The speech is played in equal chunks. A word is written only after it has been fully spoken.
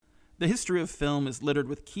The history of film is littered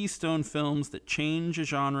with keystone films that change a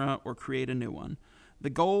genre or create a new one. The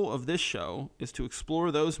goal of this show is to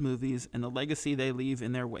explore those movies and the legacy they leave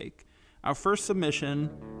in their wake. Our first submission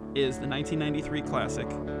is the 1993 classic,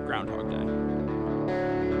 Groundhog Day.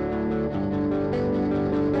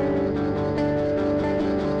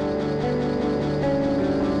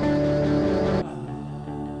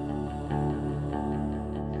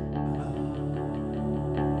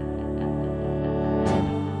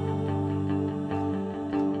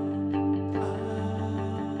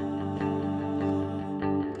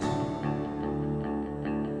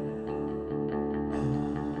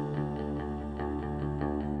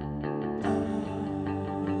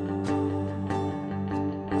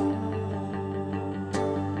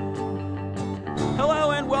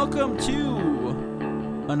 Welcome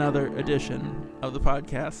to another edition of the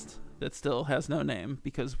podcast that still has no name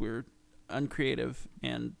because we're uncreative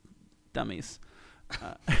and dummies.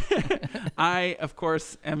 I, of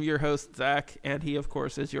course, am your host, Zach, and he, of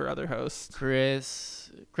course, is your other host,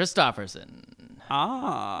 Chris Christopherson.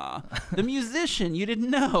 Ah, the musician. You didn't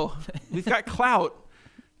know. We've got clout.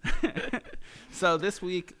 So this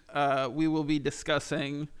week, we will be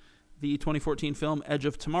discussing the 2014 film Edge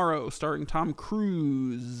of Tomorrow, starring Tom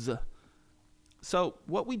Cruise. So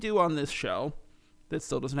what we do on this show, that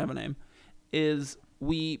still doesn't have a name, is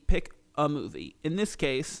we pick a movie. In this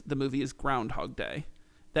case, the movie is Groundhog Day,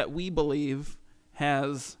 that we believe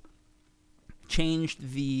has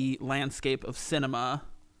changed the landscape of cinema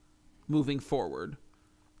moving forward.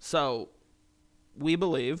 So we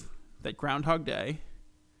believe that Groundhog Day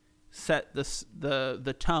set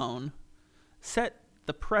the tone, set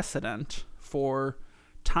the precedent for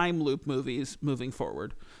time loop movies moving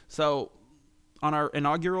forward. So on our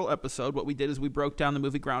inaugural episode, what we did is we broke down the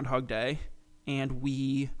movie Groundhog Day and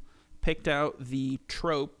we picked out the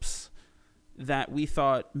tropes that we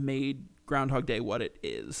thought made Groundhog Day what it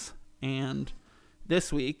is. And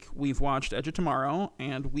this week we've watched Edge of Tomorrow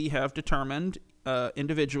and we have determined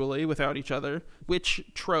individually without each other which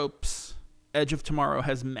tropes Edge of Tomorrow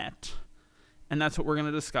has met. And that's what we're going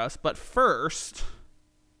to discuss. But first,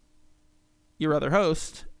 your other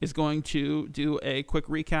host is going to do a quick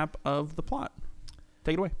recap of the plot.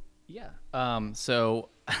 Take it away. Yeah. So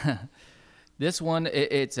this one,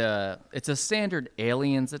 it's a standard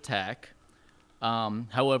aliens attack.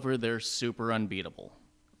 However, they're super unbeatable.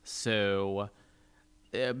 So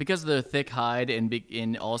because of their thick hide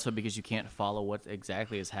and also because you can't follow what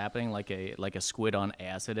exactly is happening, like a squid on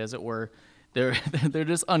acid, as it were, they're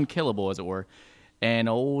just unkillable, as it were. And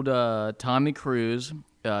old Tommy Cruise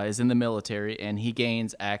is in the military, and he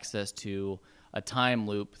gains access to a time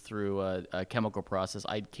loop through a chemical process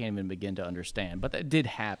I can't even begin to understand. But that did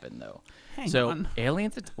happen, though. Hang on.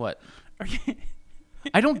 Aliens, what? Are you...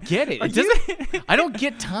 I don't get it. I don't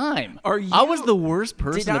get time. I was the worst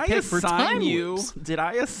person to pick for time loops. Did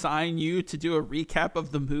I assign you to do a recap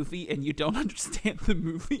of the movie, and you don't understand the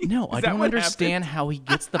movie? No, I don't understand how he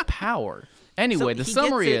gets the power. Anyway, the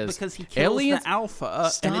summary is because he kills aliens, the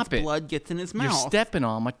alpha and its blood gets in his mouth. You're stepping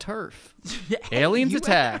on my turf. Aliens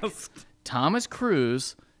attack. Thomas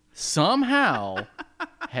Cruise somehow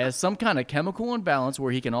has some kind of chemical imbalance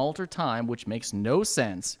where he can alter time, which makes no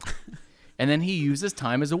sense. And then he uses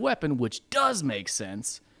time as a weapon, which does make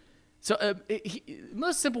sense. So the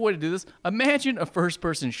most simple way to do this, imagine a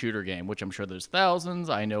first-person shooter game, which I'm sure there's thousands.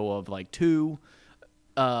 I know of like two.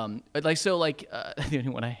 The only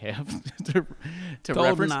one I have to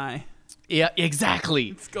reference. GoldenEye. Yeah, exactly.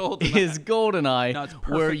 It's GoldenEye. Is GoldenEye, no, it's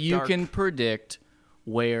where you dark. can predict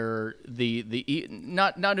where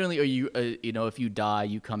not only are you if you die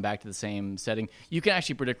you come back to the same setting, you can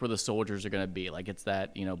actually predict where the soldiers are going to be. Like, it's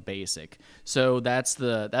that basic. So that's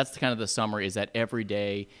the kind of the summary, is that every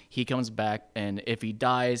day he comes back, and if he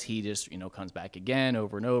dies he just comes back again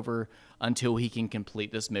over and over until he can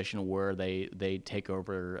complete this mission where they take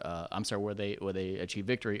over where they achieve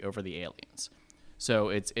victory over the aliens. So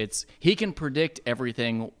it's he can predict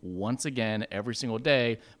everything once again every single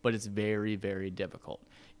day, but it's very, very difficult.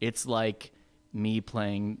 It's like me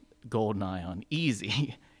playing GoldenEye on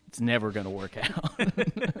easy. It's never going to work out.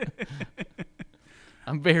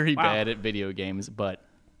 I'm very bad at video games, but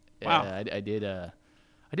I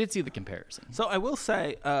did see the comparison. So I will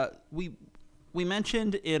say, we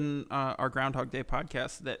mentioned in our Groundhog Day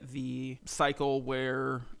podcast that the cycle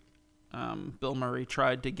where Bill Murray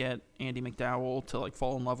tried to get Andie MacDowell to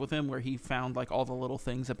fall in love with him, where he found all the little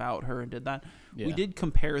things about her and did that. Yeah. We did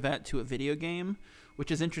compare that to a video game,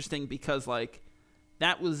 which is interesting because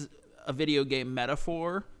that was a video game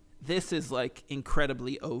metaphor. This is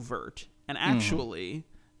incredibly overt, and actually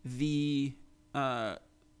the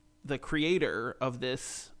creator of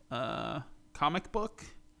this comic book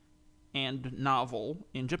and novel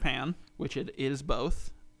in Japan, which it is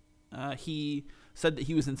both. He said that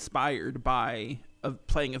he was inspired by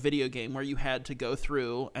playing a video game where you had to go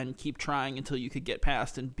through and keep trying until you could get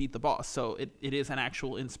past and beat the boss. So it is an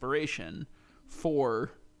actual inspiration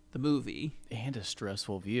for the movie. And a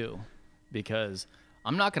stressful view, because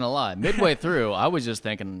I'm not going to lie, midway through, I was just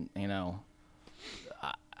thinking,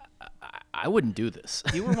 I wouldn't do this.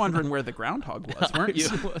 You were wondering where the groundhog was, weren't you?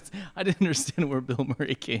 I didn't understand where Bill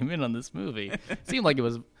Murray came in on this movie. It seemed like it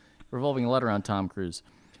was revolving a lot around Tom Cruise.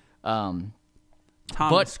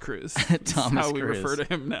 Thomas Cruise. Thomas how we Cruise. refer to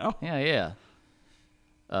him now. Yeah.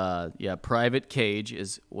 Private Cage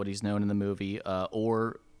is what he's known in the movie,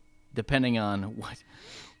 or depending on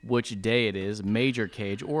which day it is, Major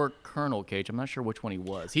Cage or Colonel Cage. I'm not sure which one he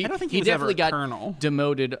was. I don't think he was definitely ever got Colonel.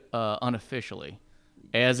 Demoted unofficially,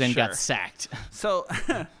 as in got sacked. So,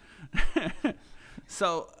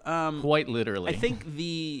 Quite literally. I think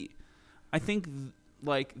the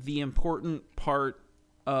important part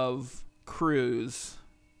of Cruise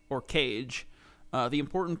or Cage, the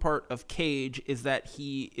important part of Cage is that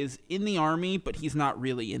he is in the army, but he's not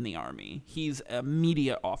really in the army. He's a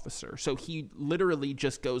media officer, so he literally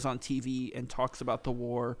just goes on TV and talks about the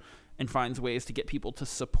war and finds ways to get people to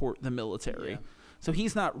support the military. Yeah. So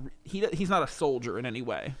he's not a soldier in any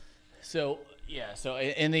way. So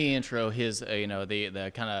in the intro, his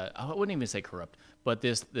the kind of, I wouldn't even say corrupt, but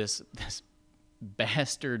this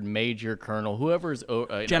bastard Major Colonel, whoever's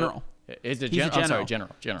General. Is it He's a general. I'm sorry,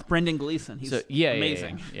 General. It's Brendan Gleeson. He's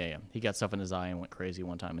amazing. Yeah. He got stuff in his eye and went crazy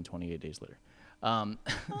one time, and 28 days later. I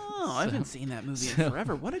haven't seen that movie in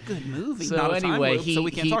forever. What a good movie. So Not a anyway, time loop, so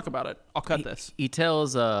we can't talk about it. I'll cut this. He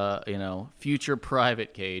tells future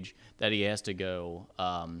Private Cage that he has to go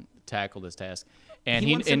tackle this task. And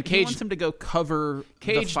he wants him to go cover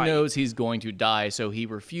Cage the fight. knows he's going to die, so he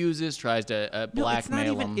refuses, tries to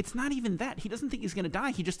blackmail him. It's not even that. He doesn't think he's going to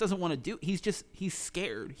die. He just doesn't want to do. He's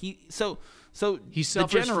scared. He suffers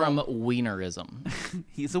from wienerism.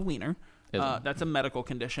 He's a wiener. That's a medical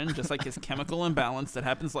condition, just like his chemical imbalance that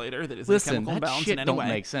happens later. That isn't Listen, a chemical that imbalance shit in any don't way.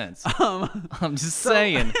 make sense. I'm just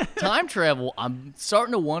saying, time travel. I'm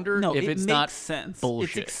starting to wonder if it's not sense.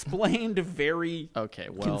 bullshit. It's explained very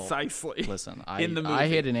concisely. Listen, in the movie. I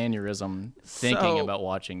had an aneurysm thinking about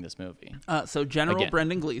watching this movie. So General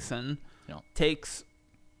Brendan Gleeson takes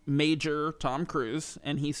Major Tom Cruise,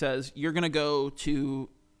 and he says, "You're going to go to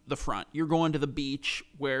the front. You're going to the beach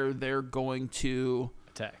where they're going to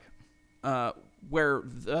attack." Where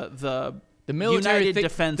the military United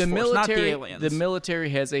Defense Force, not the aliens. The military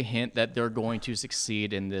has a hint that they're going to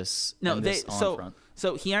succeed in this.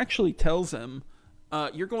 So he actually tells him,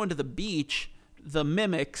 "You're going to the beach. The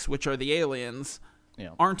mimics, which are the aliens,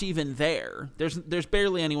 aren't even there. There's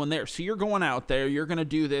barely anyone there. So you're going out there. You're gonna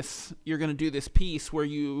do this. You're gonna do this piece where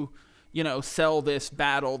you sell this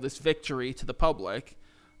battle, this victory to the public."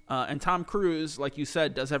 And Tom Cruise, like you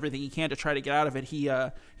said, does everything he can to try to get out of it. He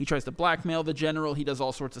tries to blackmail the general. He does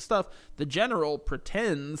all sorts of stuff. The general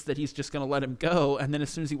pretends that he's just going to let him go, and then as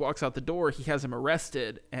soon as he walks out the door, he has him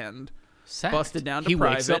arrested and busted down to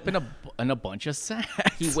private. He wakes up in a bunch of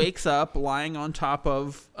sacks. He wakes up lying on top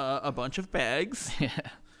of a bunch of bags. Yeah.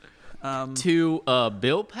 To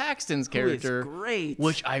Bill Paxton's character, great.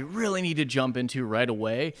 Which I really need to jump into right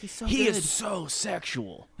away. He is so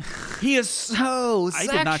sexual. He is so sexual.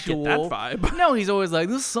 I did not get that vibe. No, he's always like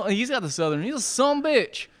this. He's got the southern. He's a son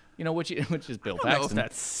bitch. Which is Bill Paxton. I don't know if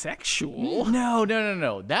that's sexual.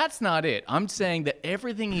 No. That's not it. I'm saying that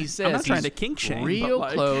everything he says, I'm not trying to kink shame, real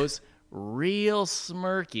but close, real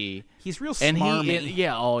smirky. He's real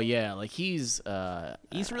smarmy. Like he's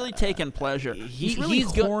really taking pleasure. He's really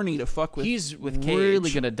horny to fuck with. He's with Cage.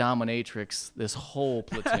 really gonna dominatrix this whole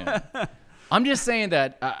platoon. I'm just saying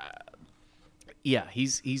that.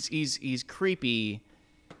 He's creepy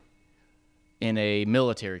in a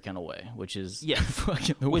military kind of way, which is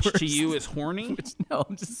fucking the worst. To you is horny. No,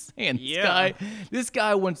 I'm just saying. This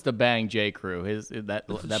guy wants to bang J. Crew. That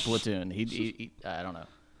platoon. He I don't know.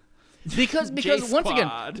 Because once again,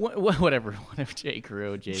 whatever J.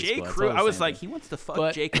 Crew, J. Crew. I was like, he wants to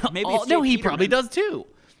fuck J. Crew. Maybe it's no, he probably does too.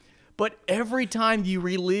 But every time you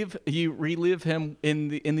relive him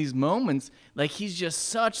in these moments, like he's just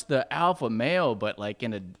such the alpha male, but like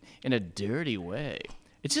in a dirty way.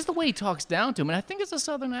 It's just the way he talks down to him, and I think it's a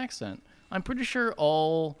Southern accent. I'm pretty sure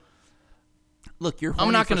all. Look, you're horny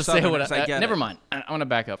I'm not going to say what I get. Never mind. I want to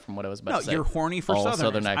back up from what I was about to say. No, you're horny for all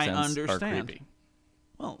Southern accents I understand. are creepy.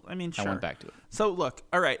 Well, I mean, sure. I went back to it. So look,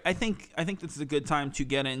 all right. I think this is a good time to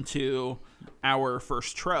get into our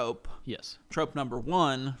first trope. Yes. Trope number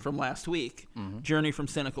 1 from last week: Journey from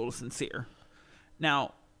cynical to sincere.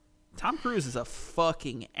 Now, Tom Cruise is a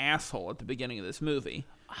fucking asshole at the beginning of this movie.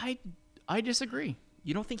 I disagree.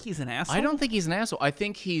 You don't think he's an asshole? I don't think he's an asshole. I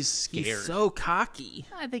think he's scared. He's so cocky.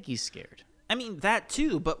 I think he's scared. I mean, that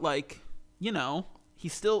too, but like, you know, he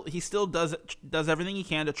still does everything he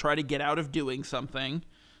can to try to get out of doing something.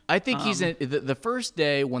 I think he's in the first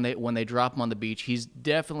day when they drop him on the beach. He's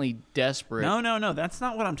definitely desperate. No. That's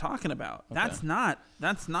not what I'm talking about. Okay.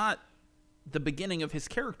 That's not the beginning of his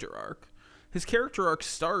character arc. His character arc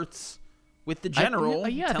starts with the general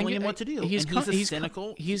telling him what to do. He's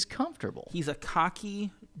cynical. He's comfortable. He's a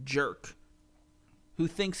cocky jerk who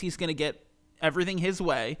thinks he's going to get everything his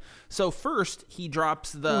way. So first he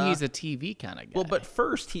drops the. Well, he's a TV kind of guy. Well, but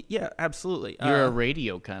first absolutely. You're a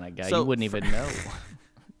radio kind of guy. You wouldn't even know.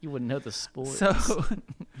 You wouldn't know the sports.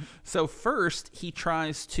 So first he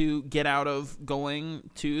tries to get out of going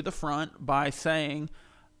to the front by saying,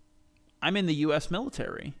 "I'm in the U.S.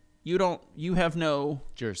 military. You have no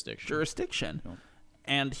jurisdiction." No.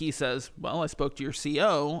 And he says, "Well, I spoke to your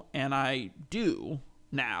CO, and I do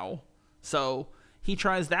now." So he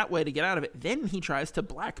tries that way to get out of it. Then he tries to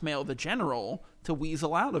blackmail the general to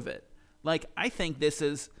weasel out of it. Like, I think this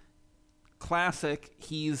is classic.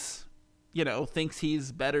 He's, thinks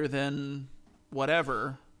he's better than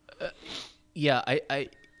whatever. Yeah, I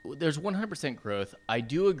there's 100% growth. I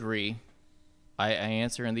do agree. I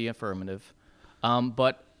answer in the affirmative.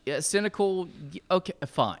 But yeah, cynical, okay,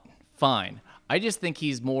 fine. I just think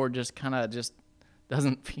he's more just kind of just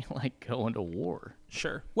doesn't feel like going to war.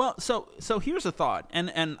 Sure. Well, so here's a thought,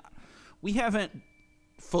 and we haven't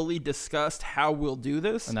fully discussed how we'll do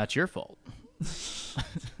this. And that's your fault.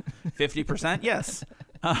 50%, yes.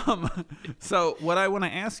 So what I want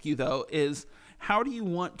to ask you, though, is how do you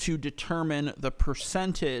want to determine the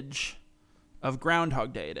percentage of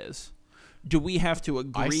Groundhog Day it is? Do we have to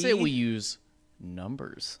agree? I say we use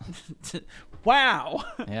numbers. Wow.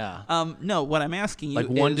 Yeah. No, what I'm asking you like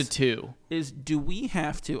 1 to 2 is, do we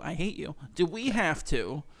have to, I hate you, do we have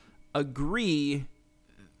to agree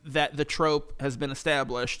that the trope has been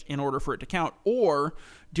established in order for it to count? Or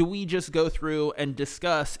do we just go through and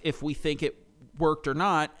discuss if we think it worked or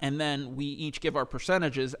not, and then we each give our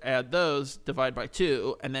percentages, add those, divide by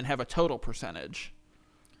 2, and then have a total percentage?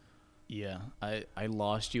 Yeah, I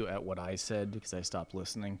lost you at what I said because I stopped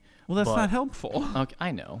listening. Well, that's not helpful. Okay,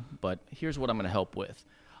 I know, but here's what I'm going to help with.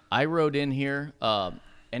 I wrote in here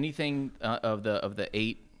anything of the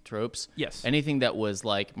 8 tropes. Yes. Anything that was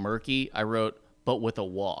like murky, I wrote, but with a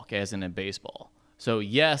walk, as in baseball. So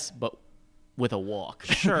yes, but with a walk.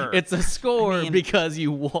 Sure. It's a score because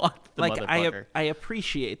you walked the motherfucker. I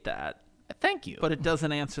appreciate that. Thank you. But it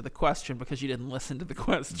doesn't answer the question because you didn't listen to the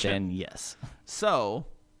question. Then yes. So,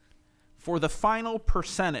 for the final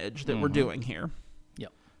percentage that we're doing here,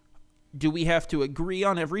 yep, do we have to agree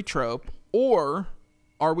on every trope, or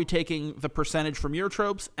are we taking the percentage from your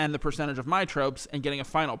tropes and the percentage of my tropes and getting a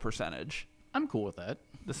final percentage? I'm cool with that.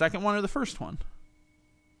 The second one or the first one?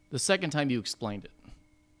 The second time you explained it.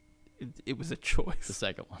 It was a choice. The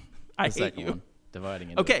second one. I the hate second you. One,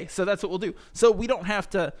 dividing it. Okay, so that's what we'll do. So we don't have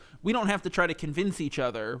to try to convince each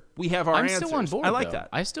other. We have our answers. I'm still on board. I like though. that.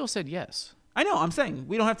 I still said yes. I know. I'm saying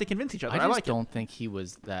we don't have to convince each other. I like don't think he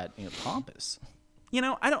was that pompous.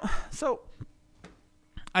 I don't. So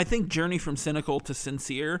I think Journey from Cynical to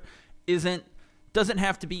Sincere doesn't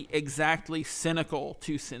have to be exactly cynical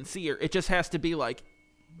to sincere. It just has to be like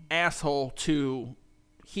asshole to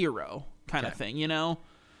hero kind of thing,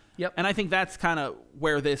 Yep. And I think that's kind of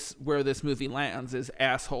where this movie lands, is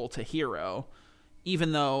asshole to hero.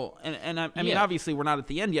 Even though, and I mean, obviously we're not at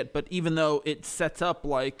the end yet, but even though it sets up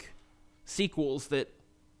like sequels that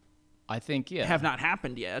I think have not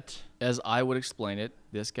happened yet. As I would explain it,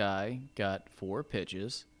 this guy got 4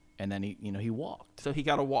 pitches and then he walked. So he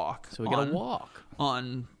got a walk.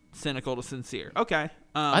 On Cynical to Sincere. Okay.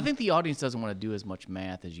 I think the audience doesn't want to do as much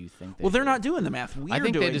math as you think. They're not doing the math. I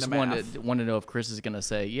think they just want to know if Chris is going to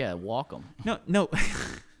say, "Yeah, walk them." No.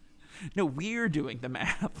 No, we're doing the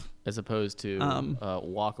math. As opposed to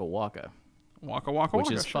Waka Waka. Waka Waka,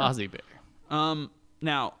 which is Fozzie Bear.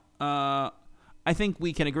 Now, I think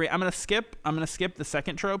we can agree. I'm gonna skip the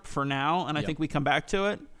second trope for now, and I think we come back to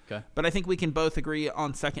it. Okay. But I think we can both agree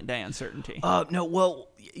on second day uncertainty. No, well,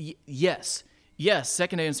 yes,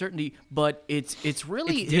 second day uncertainty, but it's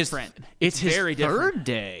really different. It's his very third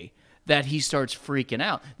day that he starts freaking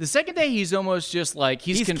out. The second day, he's almost just like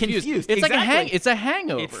he's confused. It's exactly. like it's a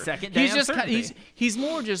hangover. It's second day uncertainty. He's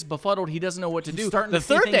more just befuddled. He doesn't know what to do. Starting the to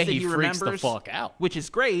see third things day, that he freaks the fuck out, which is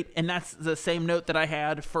great. And that's the same note that I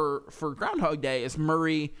had for Groundhog Day. Is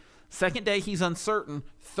Murray? Second day, he's uncertain.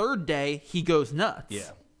 Third day, he goes nuts.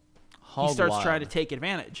 Yeah. He starts trying to take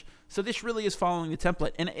advantage. So this really is following the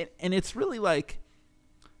template, and it's really like,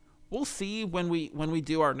 we'll see when we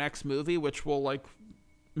do our next movie, which we'll like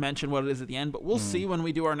mention what it is at the end, but we'll see when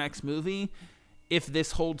we do our next movie if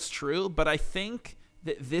this holds true. But I think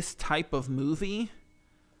that this type of movie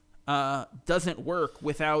doesn't work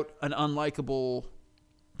without an unlikable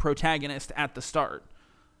protagonist at the start.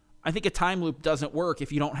 I think a time loop doesn't work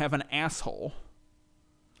if you don't have an asshole.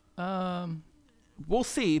 We'll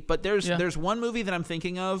see, but there's one movie that I'm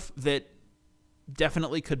thinking of that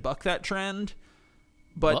definitely could buck that trend.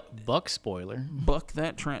 But buck spoiler. Buck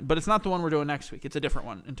that trend. But it's not the one we're doing next week. It's a different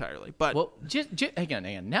one entirely. But well, just hang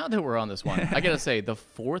on. Now that we're on this one, I gotta say, the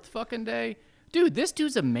fourth fucking day, dude, this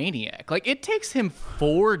dude's a maniac. Like, it takes him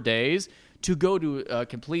 4 days to go to a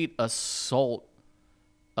complete assault.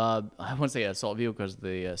 I wouldn't say assault vehicle because of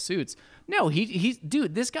the suits. No, he's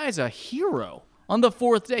dude. This guy's a hero. On the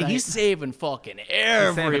 4th day, he's saving fucking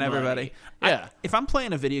everybody. Yeah. If I'm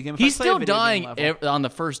playing a video game, he's still dying on the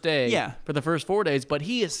first day. Yeah. For the first 4 days, but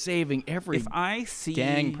he is saving every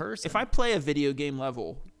dang person. If I play a video game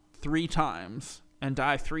level 3 times and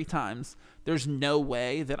die 3 times, there's no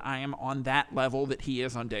way that I am on that level that he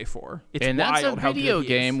is on day 4. It's and that's wild a how video good he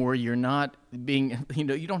game is. where you're not being,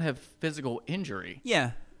 you don't have physical injury.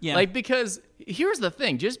 Yeah. Yeah. Like, because here's the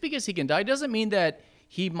thing, just because he can die doesn't mean that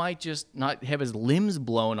he might just not have his limbs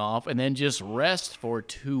blown off and then just rest for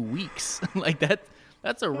 2 weeks. Like,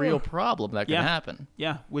 that's a real problem that can happen.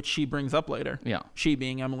 Yeah, which she brings up later. Yeah. She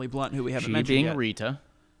being Emily Blunt, who we haven't She mentioned being yet. Rita.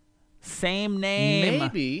 Same name.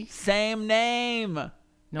 Maybe. Same name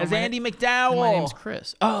as my- Andy McDowell. My name's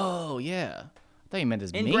Chris. Oh, yeah. I thought you meant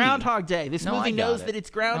as In me. Groundhog Day. This No, I movie got knows it. that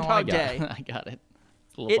it's No, I Groundhog got Day. it. I got it.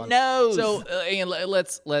 It's a little fun. knows. So, and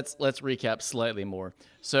let's recap slightly more.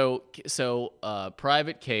 So,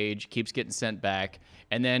 Private Cage keeps getting sent back,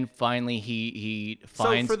 and then finally he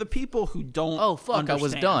finds. So for the people who don't Oh fuck! I was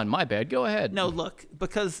understand- done. My bad. Go ahead. No, look,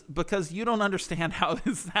 because you don't understand how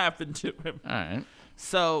this happened to him. All right.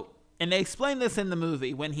 So, and they explain this in the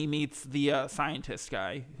movie when he meets the scientist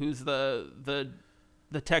guy, who's the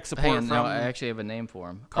tech support Hey, from. no, I actually have a name for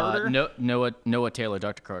him. Carter? Noah Taylor,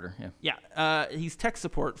 Dr. Carter. Yeah. Yeah, he's tech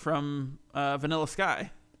support from Vanilla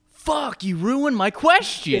Sky. Fuck! You ruined my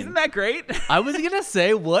question. Isn't that great? I was gonna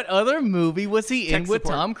say, what other movie was he in Tech with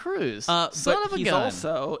support. Tom Cruise? But Son of a he's gun.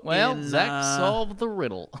 also well, in, Zach solved the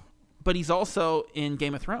riddle. But he's also in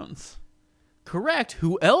Game of Thrones. Correct.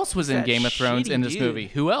 Who else was in That Game of Thrones shitty in this dude. movie?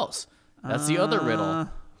 Who else? That's the other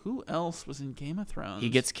riddle. Who else was in Game of Thrones? He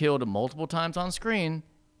gets killed multiple times on screen.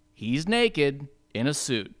 He's naked in a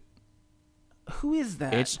suit. Who is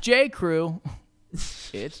that? It's J. Crew.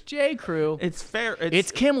 It's J. Crew. It's fair.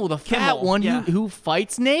 It's Kimmel, the fat Kimmel, one yeah. who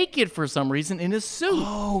fights naked for some reason in a suit.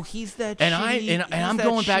 Oh, he's that. and shitty, I'm he's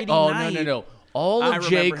going that back. shitty Oh knight. no! All I of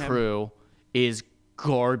J. remember him. Crew is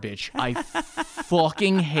garbage. I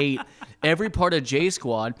fucking hate every part of J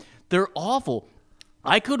Squad. They're awful.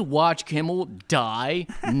 I could watch Kimmel die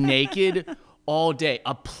naked all day.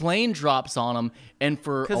 A plane drops on him, and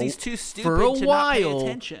for 'Cause a, he's too stupid for a to not pay while,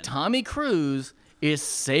 attention. Tommy Cruise is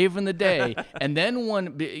saving the day. And then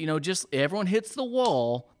when, just everyone hits the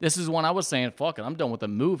wall, this is when I was saying, fuck it, I'm done with the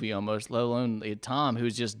movie almost, let alone Tom,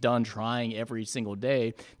 who's just done trying every single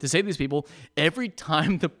day to save these people. Every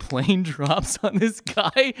time the plane drops on this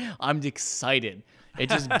guy, I'm excited. It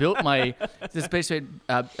just built my anticipation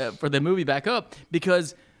for the movie back up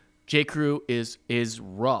because J. Crew is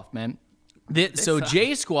rough, man. So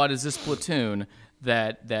J Squad is this platoon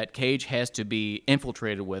that Cage has to be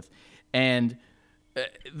infiltrated with, and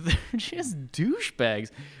they're just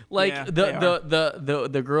douchebags. Like Yeah,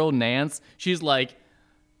 the girl Nance, she's like,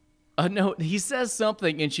 no, he says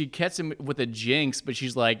something and she catches him with a jinx, but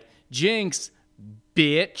she's like, jinx,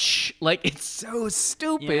 bitch. Like, it's so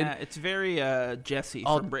stupid. Yeah, it's very Jesse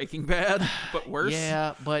from Breaking Bad, but worse.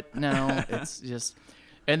 Yeah, but no, it's just.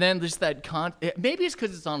 And then there's that maybe it's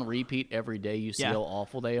because it's on repeat every day. You see how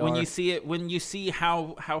awful they are. When you see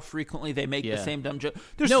how frequently they make the same dumb joke.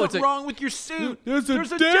 There's No, something wrong with your suit. There's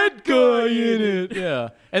a dead guy in it. Yeah.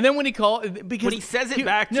 And then when he because when he says it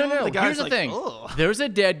back to him, the guy's here's the like, thing. ugh. There's a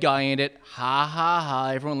dead guy in it. Ha ha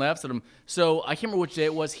ha. Everyone laughs at him. So I can't remember which day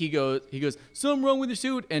it was. He goes, something wrong with your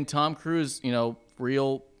suit. And Tom Cruise,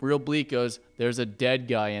 real bleak goes, there's a dead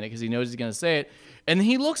guy in it because he knows he's gonna say it. And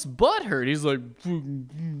he looks butthurt. He's like,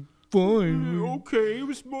 fine. Okay, it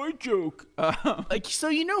was my joke. Like, so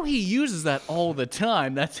he uses that all the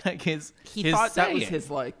time. That's like his. He thought that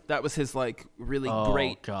was his really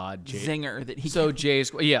great God, Jay. zinger that he. So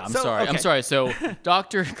Jay's. Yeah, I'm sorry. I'm okay. sorry. So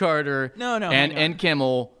Dr. Carter. No, hang on. and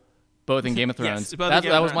Kimmel, both in Game of Thrones. Yes, both in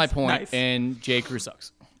Game that of was my Thrones. point. Nice. And J. Crew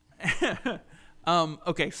sucks.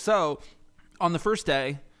 Okay, so on the first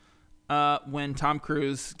day, when Tom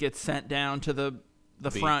Cruise gets sent down to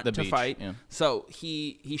the front to beach, fight. yeah. So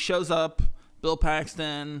he shows up. Bill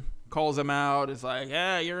Paxton calls him out. Is like,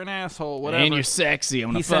 yeah, you're an asshole. Whatever. And you're sexy. I'm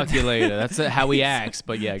gonna He fuck sends- you later. That's how he acts.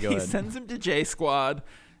 But yeah, go He ahead. sends him to J Squad,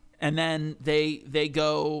 and then they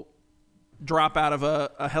go drop out of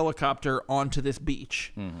a helicopter onto this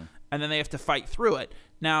beach, Mm-hmm. and then they have to fight through it.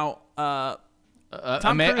 Now, Tom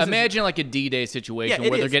Cruise is- Imagine like a D-Day situation Yeah, it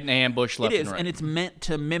where they're is. getting ambushed left it is, and right. and it's meant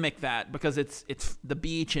to mimic that because it's the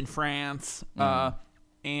beach in France,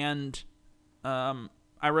 and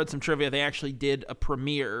I read some trivia. They actually did a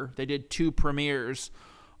premiere. They did 2 premieres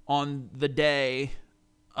on the day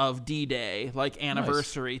of D-Day, like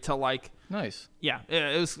anniversary to like. Nice. Yeah,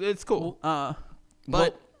 it's cool.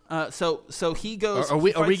 So he goes. Are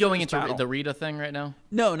we he fights going through into this battle. the Rita thing right now?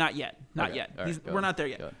 No, not yet. Not Okay, yet. all right, go We're ahead. not there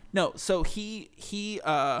yet. Go ahead. No. So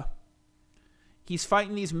he's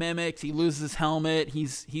fighting these mimics. He loses his helmet.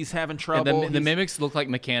 He's having trouble. And the He's- mimics look like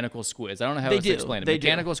mechanical squids. I don't know how They else to do. explain it. They do.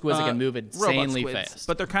 Mechanical squids that can move robot insanely squids, fast.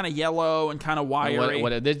 but they're kind of yellow and kind of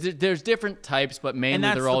wiry. There's different types, but mainly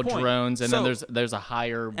that's they're the all point. drones, and So- then there's a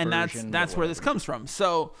higher and version. that's but where this comes from.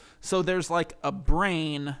 So there's like a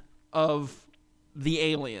brain of the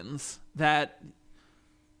aliens that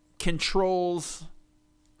controls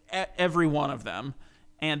every one of them,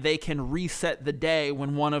 and they can reset the day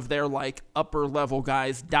when one of their like upper level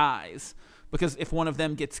guys dies, because if one of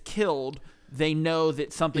them gets killed, they know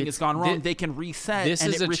that something has gone wrong. They can reset,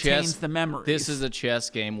 and it retains the memories. This is a chess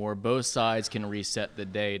game where both sides can reset the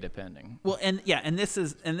day depending. Well, and this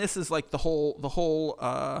is like the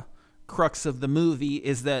whole crux of the movie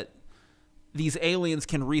is that these aliens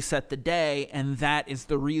can reset the day, and that is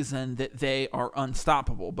the reason that they are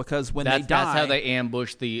unstoppable. Because when they die, that's how they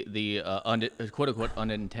ambush the quote unquote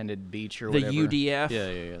unintended beach or The whatever. UDF,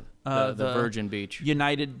 Yeah. The Virgin Beach.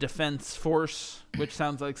 United Defense Force, which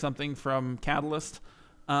sounds like something from Catalyst.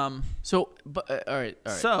 So, but all right.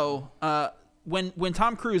 So when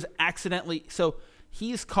Tom Cruise accidentally, so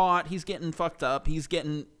he's caught, he's getting fucked up, he's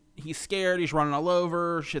scared, he's running all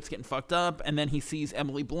over, shit's getting fucked up, and then he sees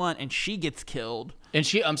Emily Blunt, and she gets killed. And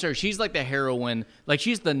she's like the heroine, like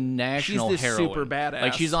she's the national She's this heroine. super badass.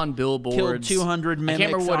 Like she's on billboards. Killed 200 I can't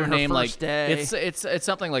remember mimics what on her her name first like. day. It's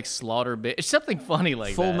something like Slaughter Bitch. It's something funny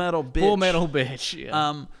like Full that. Metal Bitch. Full Metal Bitch.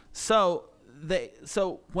 Yeah.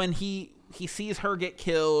 So when he sees her get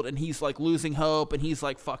killed, and he's like losing hope, and he's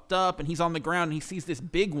like fucked up, and he's on the ground, and he sees this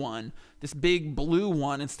big blue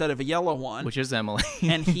one instead of a yellow one, Which is Emily.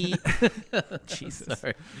 and he Jesus.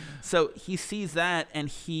 Sorry. So he sees that, and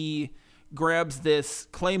he grabs this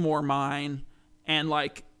claymore mine and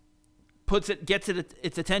like gets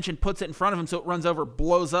its attention, puts it in front of him, so it runs over,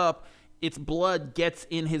 blows up. Its blood gets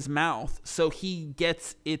in his mouth, so he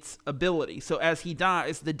gets its ability. So as he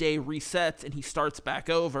dies, the day resets, and he starts back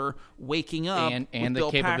over, waking up and with the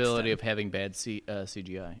Bill capability Paxton. of having bad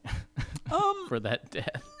CGI for that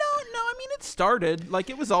death. No, I mean it started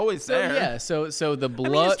like it was always there. Yeah, so the it's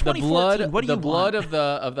blood, 2014. What do the you blood want?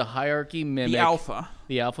 of the hierarchy mimic,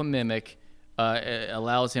 The alpha. mimic,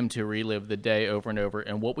 allows him to relive the day over and over.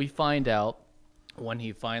 And what we find out when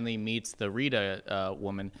he finally meets the Rita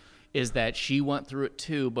woman is that she went through it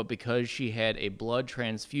too, but because she had a blood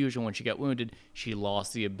transfusion when she got wounded, she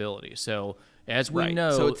lost the ability. So as we Right.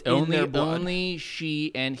 know, So it's in their blood. only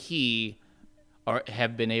she and he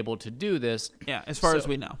have been able to do this. Yeah, as far as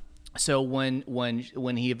we know. So when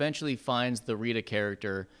he eventually finds the Rita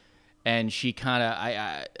character, and she kind of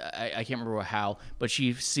I can't remember how, but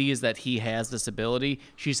she sees that he has this ability.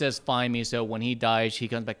 She says, "Find me." So when he dies, he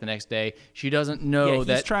comes back the next day. She doesn't know He's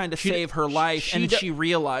that trying to save her life, and she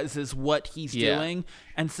realizes what he's Yeah. doing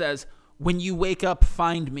and says, "When you wake up,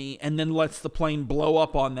 find me," and then lets the plane blow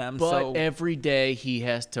up on them. But so every day he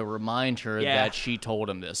has to remind her Yeah. that she told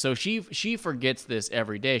him this. So she forgets this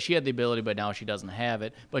every day. She had the ability, but now she doesn't have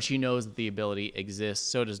it. But she knows that the ability exists.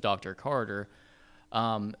 So does Dr. Carter.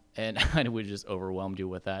 And I would just overwhelmed you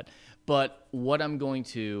with that. But what I'm going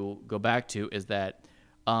to go back to is that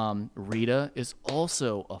Rita is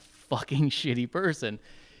also a fucking shitty person.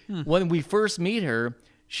 When we first meet her,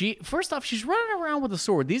 first off, she's running around with a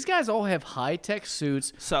sword. These guys all have high-tech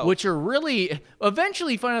suits, which are really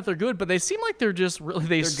eventually you find out they're good, but they seem like they're just really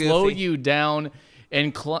they're slow goofy. you down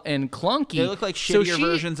and clunky. they look like So shittier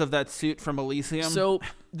versions of that suit from Elysium. So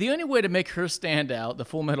the only way to make her stand out, the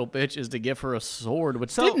Full Metal Bitch, is to give her a sword,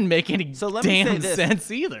 which didn't make any let me say damn this. sense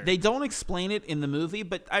either. They don't explain it in the movie,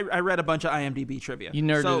 but I read a bunch of IMDb trivia. You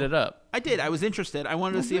nerded So it up. I did. I was interested. I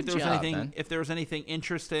wanted to see if good there was job, anything man. if there was anything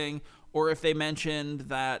interesting, or if they mentioned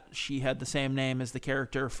that she had the same name as the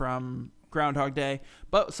character from Groundhog Day.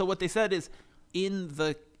 But so what they said is in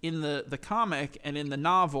the comic and in the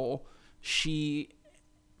novel,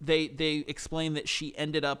 they explain that she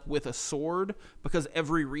ended up with a sword because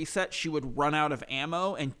every reset she would run out of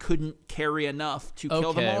ammo and couldn't carry enough to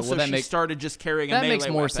kill them all. Well, So she started just carrying a melee weapon. That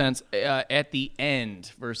makes more sense at the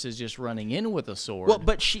end versus just running in with a sword. Well,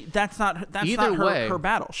 but that's not her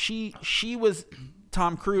battle. She was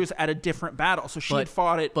Tom Cruise at a different battle, so she had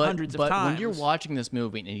fought it hundreds of times. But when you're watching this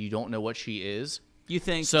movie and you don't know what she is, you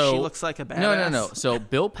think she looks like a badass. No. So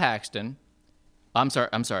Bill Paxton. I'm sorry.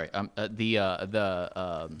 Not the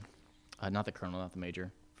colonel, not the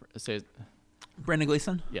major. Brendan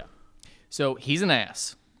Gleeson. Yeah. So he's an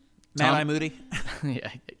ass. Mad-Eye Moody. Yeah.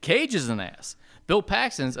 Cage is an ass. Bill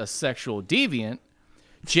Paxton's a sexual deviant.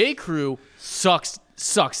 J. Crew sucks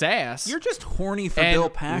ass. You're just horny for and Bill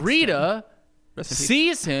Paxton. Rita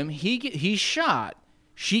sees him. He's shot.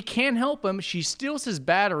 She can't help him. She steals his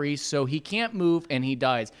battery, so he can't move, and he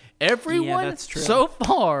dies. Everyone so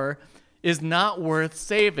far is not worth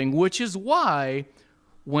saving, which is why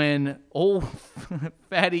when old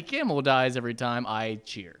Fatty Kimmel dies every time, I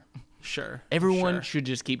cheer. Sure. Everyone should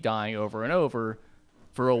just keep dying over and over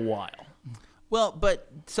for a while. Well, but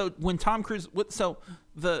so when Tom Cruise, so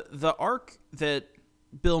the arc that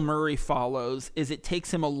Bill Murray follows is it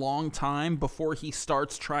takes him a long time before he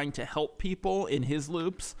starts trying to help people in his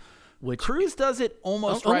loops. Cruise does it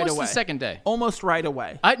almost right away. Almost the second day. Almost right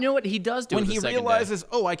away. I know what he does do when the he second realizes,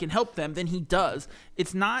 day. I can help them, then he does.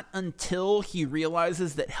 It's not until he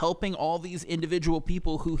realizes that helping all these individual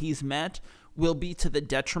people who he's met will be to the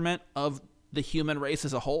detriment of the human race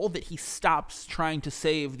as a whole that he stops trying to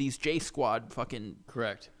save these J Squad fucking...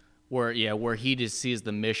 Correct. Where he just sees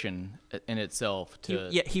the mission in itself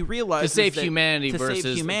he realizes to save humanity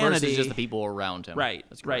versus just the people around him. Right,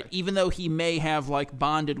 right. Even though he may have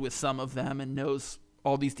bonded with some of them and knows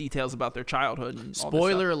all these details about their childhood. And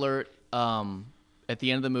spoiler alert: at the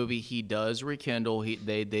end of the movie, he does rekindle.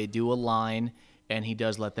 They do a line, and he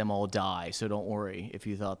does let them all die. So don't worry if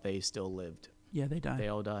you thought they still lived. Yeah, they die. They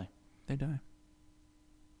all die. They die.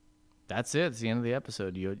 That's it. It's the end of the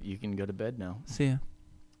episode. You can go to bed now. See ya.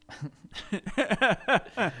 All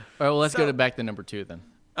right, well, let's go back to number 2 then.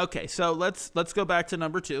 Okay, so let's go back to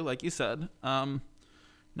number 2, like you said.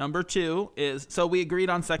 Number 2 is, so we agreed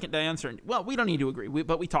on second day uncertainty. Well, we don't need to agree,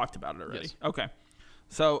 but we talked about it already. Yes. Okay,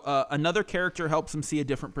 so another character helps him see a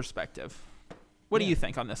different perspective. What do you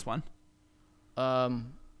think on this one?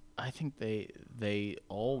 I think they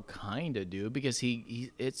all kind of do because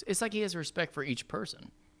it's like he has respect for each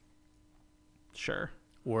person. Sure.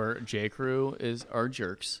 Where J. Crew are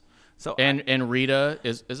jerks. So and Rita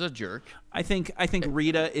is a jerk. I think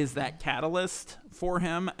Rita is that catalyst for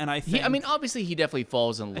him, and I think obviously he definitely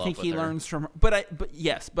falls in love. I think with he her. learns from her, but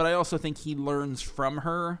I also think he learns from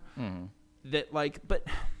her that but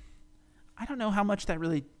I don't know how much that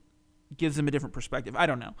really gives him a different perspective. I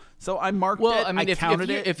don't know. So I marked it. Well, I mean,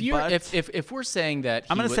 if we're saying that,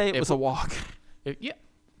 I'm going to say it was a walk. Yeah,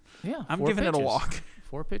 I'm giving it a walk.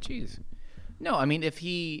 4 pitches. No, I mean if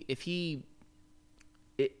he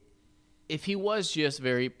was just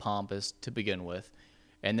very pompous to begin with,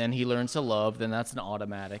 and then he learns to love, then that's an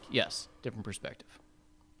automatic different perspective.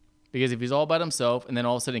 Because if he's all about himself and then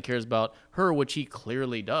all of a sudden he cares about her, which he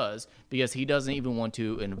clearly does, because he doesn't even want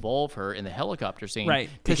to involve her in the helicopter scene,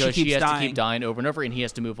 right? Because she has to keep dying over and over, and he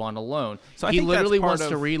has to move on alone. So he literally wants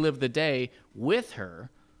to relive the day with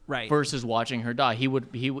her, right? Versus watching her die.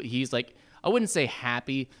 He's like, I wouldn't say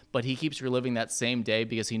happy, but he keeps reliving that same day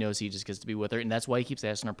because he knows he just gets to be with her, and that's why he keeps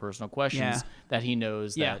asking her personal questions that he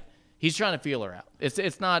knows that he's trying to feel her out.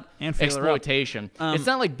 It's not exploitation. It's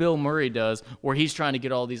not like Bill Murray does, where he's trying to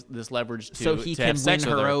get all this leverage so he to can have sex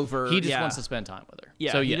win with her her. over. He just wants to spend time with her.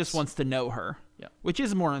 Yeah, so he just wants to know her. Yeah, which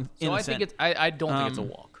is more innocent. So I think I don't think it's a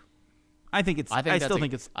walk. I think it's. I still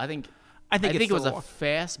think it's. I think it was a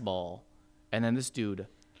fastball, and then this dude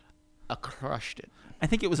crushed it. I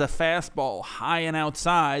think it was a fastball high and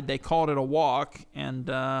outside. They called it a walk, and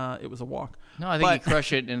it was a walk. No, I think he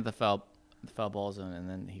crushed it into the foul ball zone, and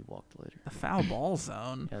then he walked later. The foul ball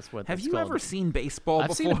zone? That's what Have that's you called. ever seen baseball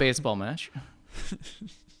before? I've seen a baseball match.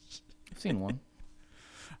 I've seen one.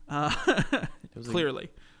 Clearly.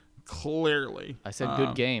 I said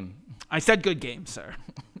good game. I said good game, sir.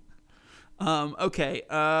 Okay.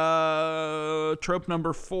 Trope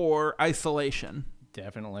number 4, isolation.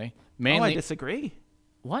 Definitely. I disagree.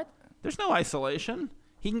 What? There's no isolation.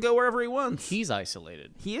 He can go wherever he wants. He's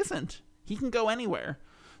isolated. He isn't. He can go anywhere.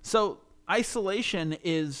 So isolation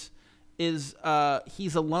is he's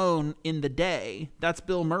alone in the day. That's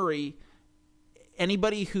Bill Murray.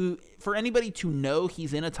 For anybody to know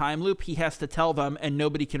he's in a time loop, he has to tell them, and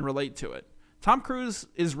nobody can relate to it. Tom Cruise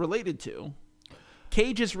is related to.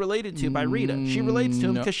 Cage is related to by Rita. She relates to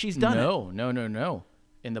him because she's done it. No.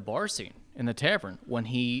 In the bar scene, in the tavern, when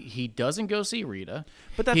he doesn't go see Rita,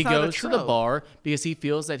 But that's he not a goes to the trope. bar because he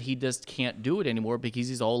feels that he just can't do it anymore because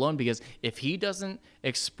he's all alone. Because if he doesn't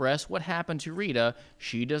express what happened to Rita,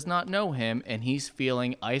 she does not know him, and he's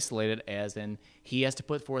feeling isolated, as in he has to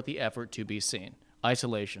put forth the effort to be seen.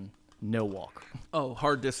 Isolation, no walk. Oh,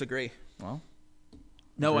 hard disagree. Well,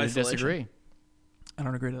 No agree to isolation. disagree. I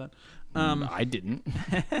don't agree to that. I didn't.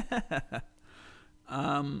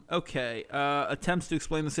 Okay. Attempts to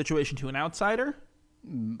explain the situation to an outsider.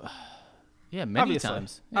 Yeah, many Obviously.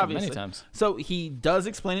 times. Yeah, Obviously. many times. So he does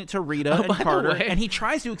explain it to Rita and by the Carter, way- and he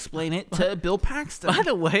tries to explain it to Bill Paxton. By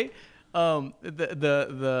the way, the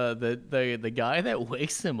guy that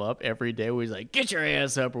wakes him up every day, where he's like, "Get your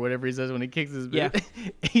ass up" or whatever he says when he kicks his boot.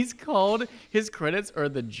 He's called, his credits are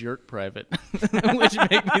the jerk private, which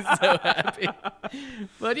make me so happy.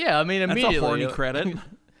 But yeah, I mean, That's immediately, a horny credit.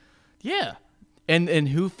 yeah. And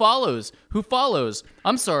who follows? Who follows?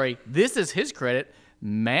 I'm sorry, this is his credit,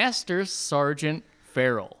 Master Sergeant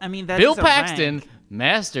Farrell. I mean, that Bill is a Paxton, rank.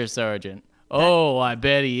 Master Sergeant. Oh, I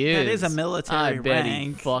bet he is. That is a military I bet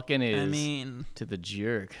rank. he fucking is. I mean, to the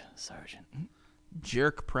jerk, Sergeant.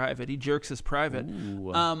 jerk private. He jerks his private.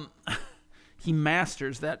 Ooh. He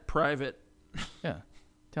masters that private. Yeah.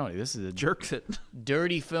 Tell me, this is a Jerks it.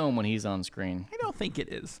 dirty film when he's on screen. I don't think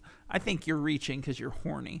it is. I think you're reaching because you're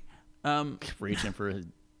horny. Reaching for his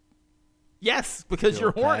Yes, because Bill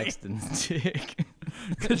you're horny. Paxton's dick.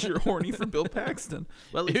 Because you're horny for Bill Paxton.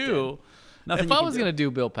 Well, he's Ew. dead. Nothing If you I can was do. gonna do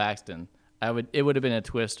Bill Paxton, it would have been a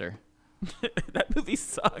Twister. That movie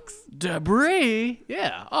sucks. Debris.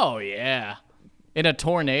 Yeah. Oh yeah. In a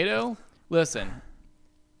tornado. Listen.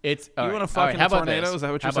 It's You wanna fuck in a tornado? Is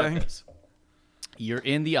that what you're saying? This? You're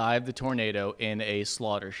in the eye of the tornado in a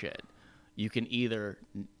slaughter shed. You can either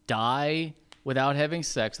die without having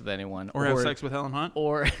sex with anyone, Or have sex with Helen Hunt.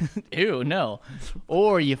 or ew, no,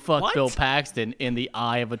 or you fuck What? Bill Paxton in the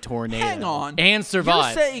eye of a tornado. Hang on. And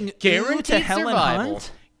survive. You're saying ew guaranteed to Helen survival.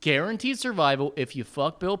 Hunt? Guaranteed survival if you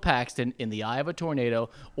fuck Bill Paxton in the eye of a tornado,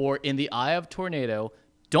 or in the eye of tornado,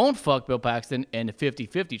 don't fuck Bill Paxton and a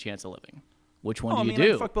 50-50 chance of living. Which one Oh, do I you mean,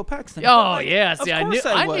 do? I'd fuck Bill Paxton. Oh But, like, yeah, of see, I course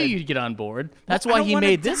knew would. you'd get on board. That's I why don't he wanna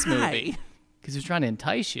made this die. movie, because he was trying to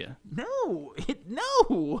entice you. No,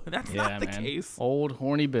 no, that's Yeah, not the man. case. Old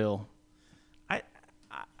horny Bill. I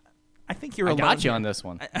think you're I alone. got you here. on this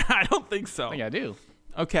one. I don't think so. I think I do.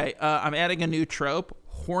 Okay, I'm adding a new trope: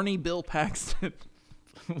 horny Bill Paxton.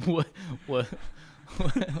 what? All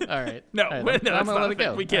right. No, All right, wait, no, I'm that's gonna not let a it go.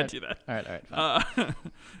 thing. We can't do that. All right. Fine.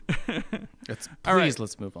 all right. Please,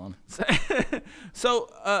 let's move on. So,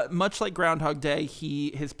 much like Groundhog Day,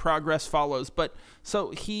 his progress follows. But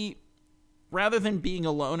so he, rather than being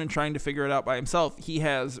alone and trying to figure it out by himself, he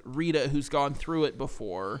has Rita, who's gone through it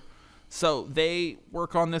before. So they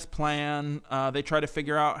work on this plan. They try to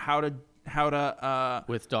figure out how to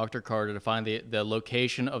With Dr. Carter to find the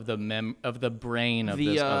location of the brain of the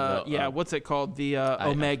this. Of the, what's it called? The I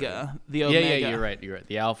Omega. The yeah, Omega. yeah, you're right.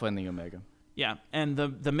 The Alpha and the Omega. Yeah, and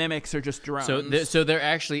the mimics are just drones. So there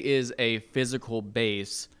actually is a physical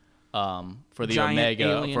base for the Giant Omega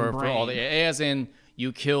alien for all the, brain. as in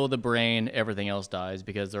you kill the brain, everything else dies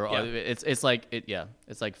because they're all, Yeah.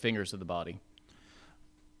 it's like fingers to the body.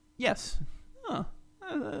 Yes. Huh.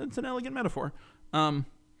 It's an elegant metaphor.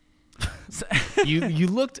 You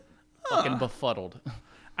looked fucking befuddled.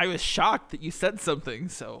 I was shocked that you said something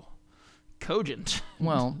so cogent.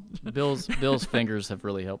 Well, Bill's fingers have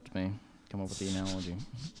really helped me come up with the analogy.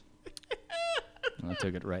 And I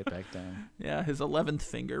took it right back down. Yeah, his 11th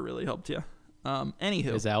finger really helped you.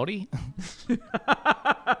 Anywho, Is Audi?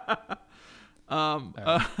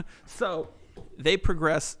 so they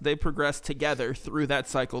progress together through that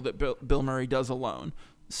cycle that Bill Murray does alone.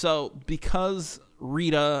 So because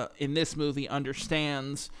Rita in this movie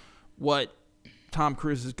understands what Tom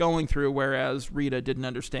Cruise is going through, whereas Rita didn't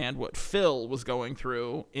understand what Phil was going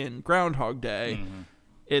through in Groundhog Day,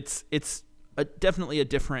 it's definitely a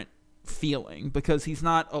different feeling because he's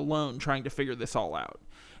not alone trying to figure this all out.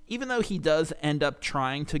 Even though he does end up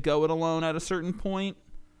trying to go it alone at a certain point,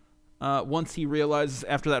 once he realizes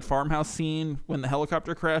after that farmhouse scene when the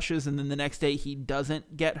helicopter crashes, and then the next day he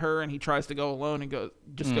doesn't get her and he tries to go alone and goes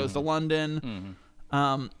to London,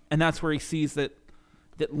 and that's where he sees that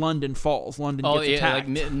London falls. London gets attacked.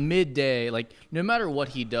 like midday. Like no matter what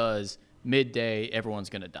he does, midday everyone's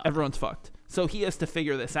gonna die. Everyone's fucked. So he has to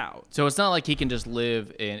figure this out. So it's not like he can just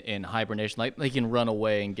live in hibernation. Like he can run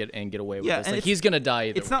away and get away with this. and Like he's gonna die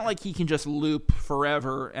either. It's not like he can just loop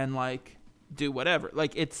forever and like do whatever.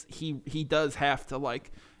 Like he does have to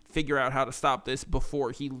like figure out how to stop this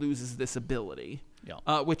before he loses this ability.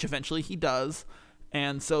 which eventually he does.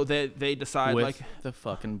 And so they decide with the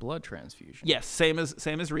fucking blood transfusion. Yes, same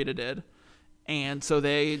as Rita did. And so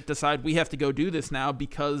they decide we have to go do this now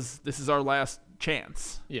because this is our last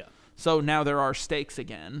chance. Yeah. So now there are stakes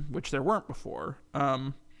again, which there weren't before.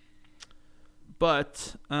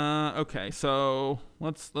 Okay, so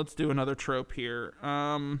let's do another trope here.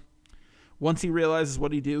 Once he realizes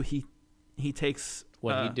what he do, he takes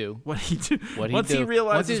what he do. What he do. What he Once do. he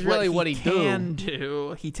realizes Once really what he can do.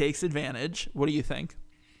 do, he takes advantage. What do you think?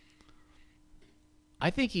 I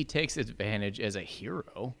think he takes advantage as a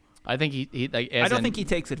hero. I think he like. I don't think he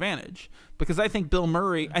takes advantage because I think Bill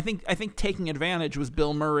Murray. I think taking advantage was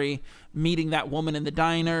Bill Murray meeting that woman in the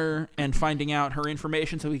diner and finding out her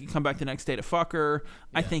information so he could come back the next day to fuck her.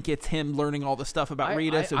 Yeah. I think it's him learning all the stuff about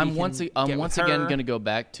Rita. I'm once again going to go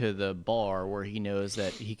back to the bar where he knows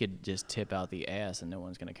that he could just tip out the ass and no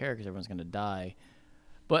one's going to care because everyone's going to die.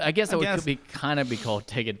 But I guess that could be called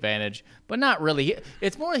take advantage, but not really.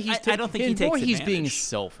 It's more he's. I don't think he takes advantage. He's being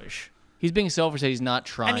selfish. He's being selfish that he's not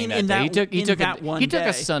trying. I mean, that day. He took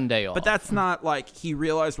a Sunday off. But that's not like he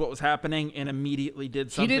realized what was happening and immediately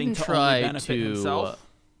did something he didn't to try only benefit himself.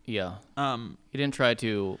 He didn't try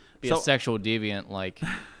to be a sexual deviant like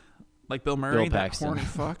Bill Murray, Bill Paxton. That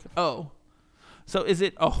horny fuck. Oh. So is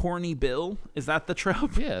it a horny Bill? Is that the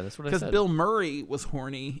trope? Yeah, that's what I said. Because Bill Murray was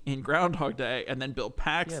horny in Groundhog Day, and then Bill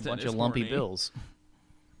Paxton a bunch is of lumpy horny. Bills.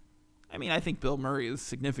 I mean, I think Bill Murray is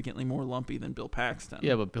significantly more lumpy than Bill Paxton.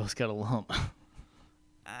 Yeah, but Bill's got a lump.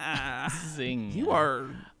 Zing. You are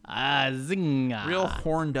zing. real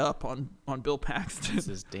horned up on Bill Paxton. This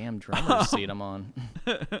is damn drummer seat I'm on.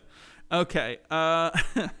 Okay. Yeah,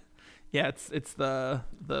 it's the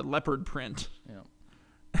leopard print.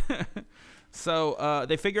 Yeah. So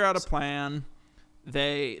they figure out a plan.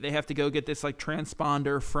 They have to go get this like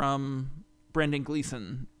transponder from Brendan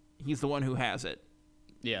Gleeson. He's the one who has it.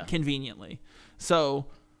 Yeah. Conveniently. So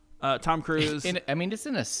Tom Cruise. It's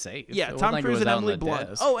in a safe. Yeah, Tom Cruise and Emily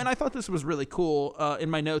Blunt. Oh, and I thought this was really cool. In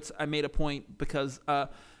my notes, I made a point because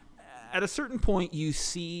at a certain point, you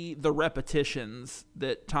see the repetitions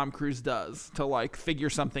that Tom Cruise does to like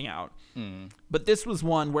figure something out. But this was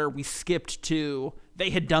one where we skipped to they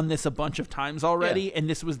had done this a bunch of times already, and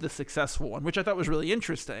this was the successful one, which I thought was really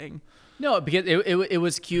interesting. No, because it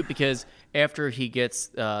was cute because after he gets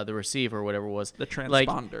the receiver or whatever it was, the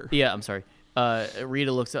transponder. I'm sorry.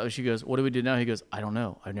 Rita looks up. She goes, "What do we do now?" He goes, "I don't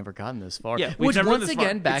know. I've never gotten this far." Yeah, which once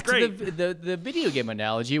again, back to the video game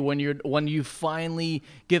analogy, when you finally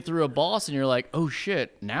get through a boss and you're like, "Oh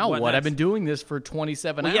shit, now what? I've been doing this for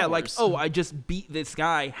 27 hours." Yeah, like I just beat this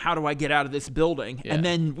guy. How do I get out of this building? Yeah. And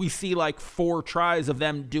then we see like 4 tries of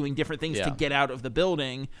them doing different things to get out of the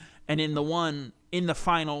building. And in the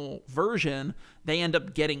final version, they end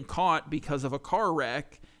up getting caught because of a car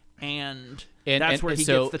wreck. And that's where he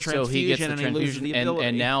gets the transfusion and he loses the ability.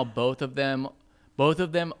 And now both of them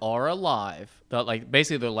are alive. Like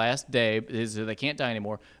basically their last day is they can't die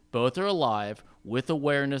anymore. Both are alive with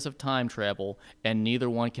awareness of time travel, and neither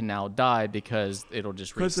one can now die because it'll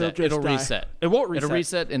just reset. It'll reset. It won't reset. It'll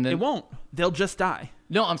reset, and then it won't. They'll just die.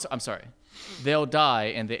 No, I'm sorry. They'll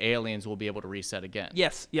die, and the aliens will be able to reset again.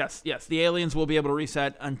 Yes. The aliens will be able to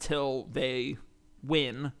reset until they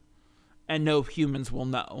win. And no humans will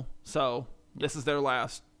know. So this is their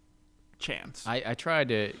last chance. I tried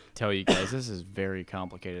to tell you guys this is very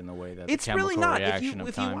complicated in the way that it's the chemical really not. reaction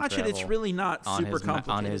if of you watch it, it's really not super complicated.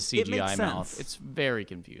 On his CGI mouth, it's very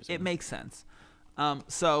confusing. It makes sense.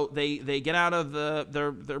 So they get out of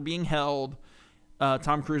they're being held.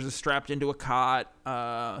 Tom Cruise is strapped into a cot.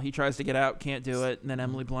 He tries to get out, can't do it. And then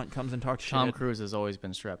Emily Blunt comes and talks shit. Tom Cruise has always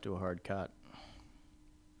been strapped to a hard cot.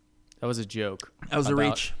 That was a joke. That was a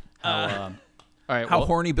reach. All right. How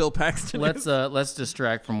horny Bill Paxton is. Let's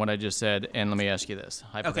distract from what I just said, and let me ask you this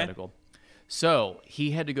hypothetical. Okay. So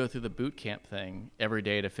he had to go through the boot camp thing every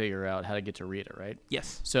day to figure out how to get to Rita, right?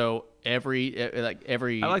 Yes. So every. I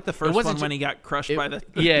like the first one when he got crushed by the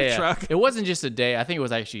truck. It wasn't just a day. I think it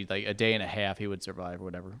was actually like a day and a half he would survive,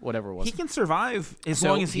 or whatever it was. He can survive as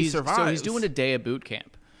long as he survives. So he's doing a day of boot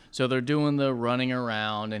camp. So they're doing the running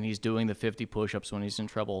around, and he's doing the 50 push-ups when he's in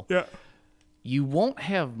trouble. Yeah. You won't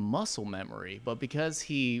have muscle memory, but because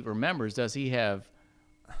he remembers, he has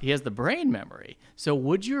the brain memory. So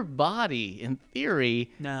would your body, in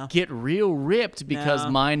theory, get real ripped because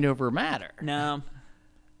mind over matter? No.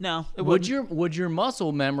 Would your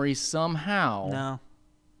muscle memory somehow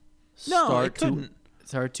start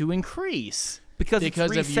to increase? Because it's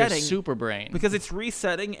of your resetting. super brain. Because it's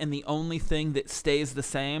resetting, and the only thing that stays the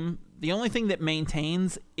same, the only thing that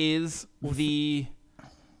maintains is the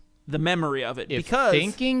the memory of it. If because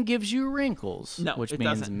thinking gives you wrinkles, No, which it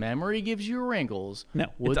means doesn't. memory gives you wrinkles, No, it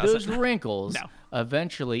would those doesn't. wrinkles No.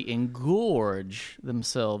 eventually engorge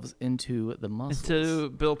themselves into the muscles? to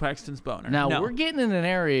Bill Paxton's boner. Now, No. we're getting in an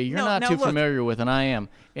area you're No, not now too look. familiar with, and I am.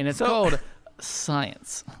 And it's So- called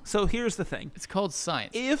science. So here's the thing. It's called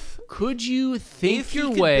science. If Could you think if he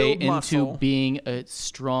your could way build into muscle- being a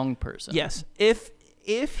strong person? yes, if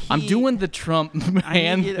he, I'm doing the Trump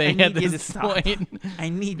hand need you- I thing need at you to this stop. point I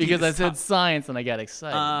need because you to I said stop. science and I got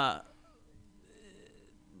excited.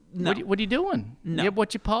 No. What are you doing? No. Yeah,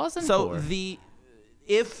 what you pausing So for?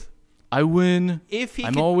 if I win. if he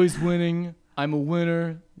I'm could, always winning. I'm a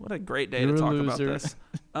winner. what a great day You're to a talk about loser. this.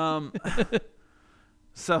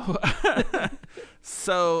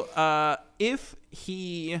 So if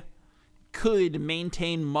he could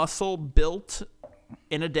maintain muscle built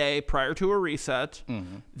in a day prior to a reset,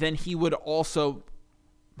 Mm-hmm. then he would also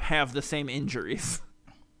have the same injuries.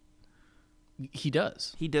 He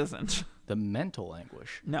does. He doesn't. The mental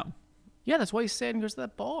anguish. No. Yeah, that's why he's sad and goes to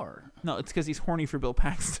that bar. No, it's because he's horny for Bill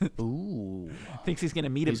Paxton. Ooh. Thinks he's going to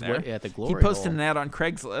meet him He's there. at the He glory posted hole. an ad on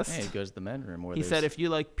Craigslist. Hey, he goes to the men's room where He said, if you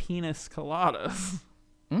like penis coladas.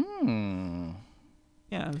 Mm.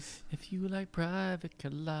 Yeah. it was- If you like private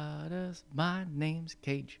coladas, my name's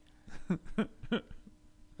Cage.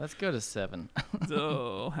 Let's go to 7.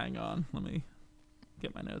 Oh, hang on. Let me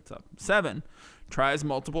get my notes up. 7, tries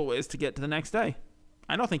multiple ways to get to the next day.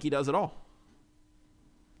 I don't think he does at all.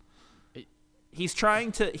 He's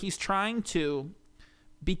trying to,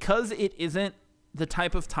 because it isn't the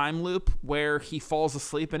type of time loop where he falls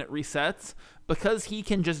asleep and it resets, because he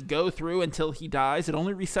can just go through until he dies. It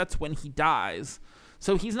only resets when he dies.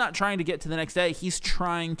 So he's not trying to get to the next day. He's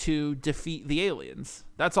trying to defeat the aliens.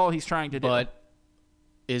 That's all he's trying to do. But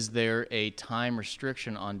is there a time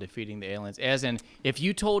restriction on defeating the aliens? As in, if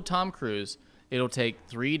you told Tom Cruise it'll take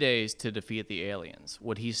 3 days to defeat the aliens,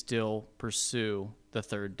 would he still pursue the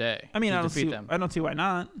third day I mean, to I don't defeat see. them? I don't see why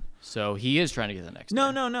not. So he is trying to get to the next No,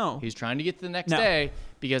 day. no. He's trying to get to the next No. day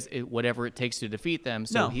because whatever it takes to defeat them.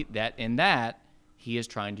 So No. he is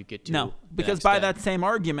trying to get to No, the because next by day. that same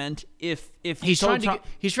argument, if he's you trying told to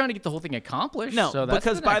he's trying to get the whole thing accomplished. no, so that's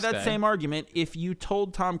because the by next that day. same argument, if you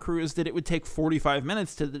told Tom Cruise that it would take 45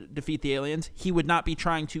 minutes to defeat the aliens, he would not be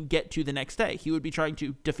trying to get to the next day. He would be trying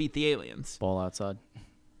to defeat the aliens. Ball outside.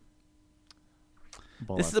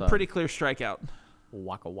 Ball This is outside. a pretty clear strikeout.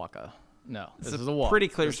 Waka waka. No, this a is a walk. pretty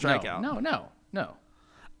clear This- no, strikeout. No.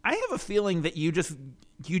 I have a feeling that you just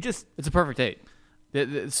It's a perfect date.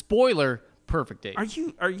 The spoiler, perfect date. are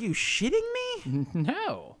you shitting me?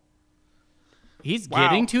 No. He's Wow.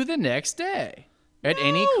 getting to the next day at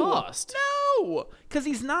any cost. No, because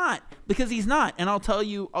he's not. And I'll tell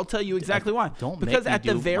you exactly why. Don't because make me at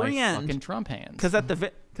the do very my end, fucking Trump hands. because at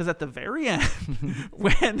the very end,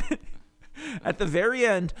 when at the very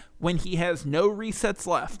end, when he has no resets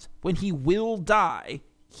left, when he will die,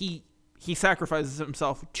 he sacrifices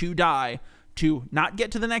himself to die, to not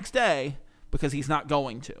get to the next day because he's not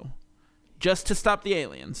going to, just to stop the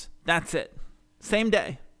aliens. That's it. Same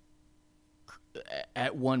day.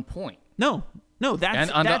 At one point. No, that's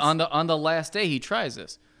And that's, on the last day he tries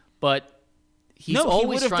this. But he's no, he always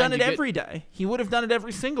would have trying done to it get, every day. He would have done it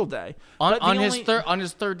every single day. on, But the on only-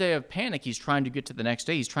 his third day of panic, he's trying to get to the next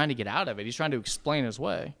day. He's trying to get out of it. He's trying to explain his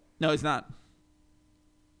way. No, he's not.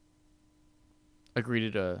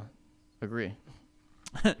 Agree to agree.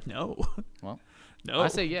 No. Well, No. I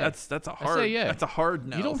say yeah. That's a I hard. say yeah. That's a hard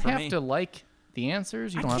no. you don't for have me. to like the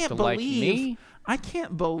answers. You I don't have can't to believe. like me. I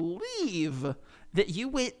can't believe that you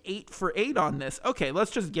went 8 for 8 on this. Okay,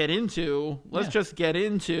 let's just get into.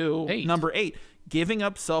 Eight. Number 8. Giving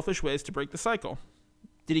up selfish ways to break the cycle.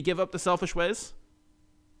 Did he give up the selfish ways?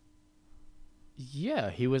 Yeah,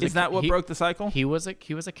 he was. Is that what broke the cycle? He was a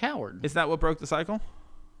coward. Is that what broke the cycle?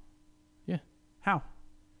 Yeah, How?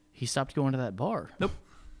 he stopped going to that bar. Nope.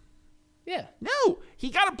 Yeah, No, he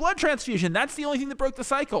got a blood transfusion. That's the only thing that broke the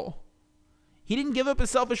cycle. He didn't give up his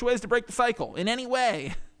selfish ways to break the cycle in any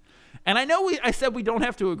way. And I know I said we don't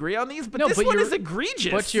have to agree on these, but No, this but one you're- is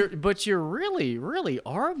egregious. but you're really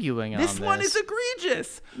arguing on This this. one is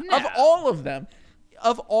egregious. No. Of all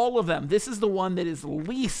of them, this is the one that is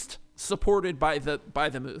least supported by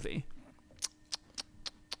the movie.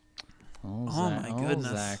 Oh my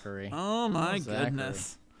goodness. Zachary. Oh my Zachary.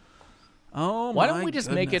 goodness. Oh Why my don't we just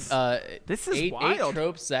goodness. make it This is eight wild.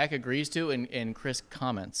 tropes Zach agrees to and Chris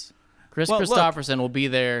comments. Chris Well, look, Christopherson will be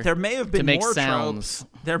there. There may have been to make more sounds.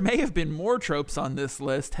 tropes. There may have been more tropes on this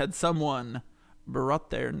list had someone brought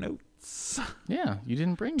their notes Yeah, you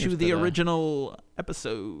didn't bring to yours the today. original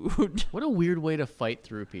episode. What a weird way to fight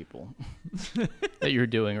through people that you're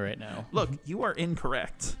doing right now. Look, you are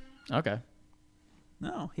incorrect. Okay.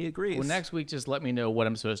 No, he agrees. Well, next week, just let me know what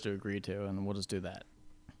I'm supposed to agree to, and we'll just do that.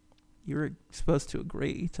 You were supposed to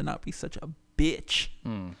agree to not be such a bitch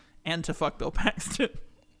and to fuck Bill Paxton.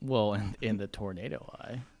 Well, in the tornado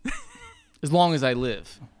eye. As long as I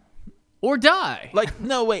live. Or die. Like,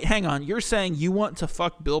 no, wait, hang on. You're saying you want to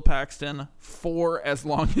fuck Bill Paxton for as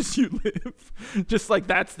long as you live. Just like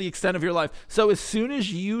that's the extent of your life. So as soon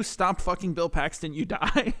as you stop fucking Bill Paxton, you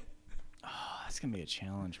die. That's going to be a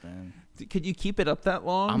challenge, man. Could you keep it up that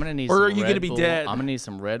long? I'm gonna need or some are you Red going to be Bull. dead? I'm going to need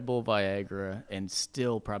some Red Bull Viagra and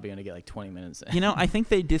still probably going to get like 20 minutes in. You know, I think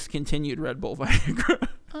they discontinued Red Bull Viagra.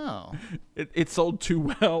 Oh. It sold too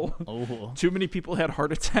well. Oh. Too many people had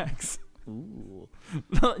heart attacks. Ooh.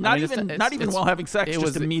 not even while having sex,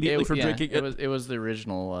 just immediately from drinking it. It was the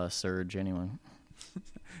original Surge anyway.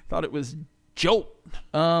 Thought it was Jolt.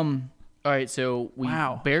 All right, so we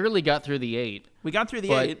Wow. barely got through the 8. We got through the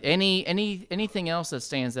But 8. anything else that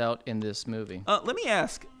stands out in this movie? Let me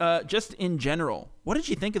ask, just in general, what did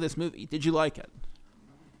you think of this movie? Did you like it?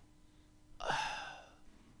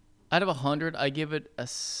 Out of 100, I give it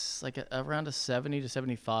around a 70 to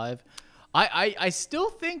 75. I still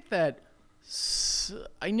think that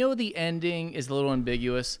I know the ending is a little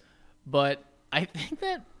ambiguous, but I think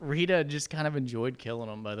that Rita just kind of enjoyed killing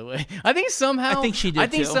him. By the way, I think she did. I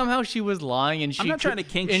think too. somehow she was lying, and I'm not trying to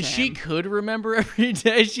kink and shame. she could remember every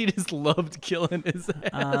day. She just loved killing his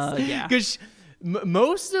ass. Yeah. Because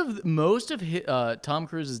most of Tom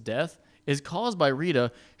Cruise's death is caused by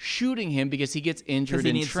Rita shooting him because he gets injured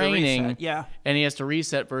in needs to training. reset, yeah. And he has to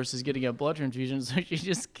reset versus getting a blood transfusion. So she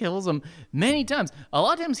just kills him many times. A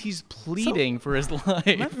lot of times he's pleading for his life.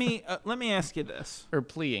 Let me ask you this. Or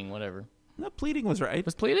pleading, whatever. No, pleading was right.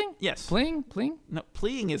 Was pleading? Yes. Pleading? No,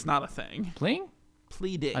 pleading is not a thing. Pleading?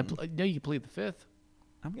 Pleading. I know you plead the 5th.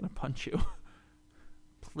 I'm gonna punch you.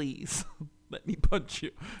 Please let me punch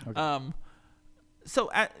you. Okay. So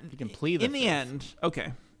You can plead the in the 5th. end,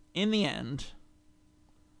 okay. In the end,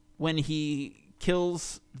 when he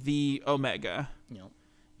kills the Omega,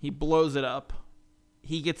 he blows it up.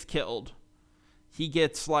 He gets killed. He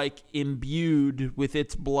gets like imbued with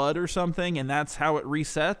its blood or something, and that's how it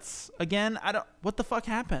resets again. What the fuck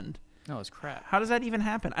happened? No, it's crap. How does that even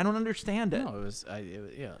happen? I don't understand it. No, it was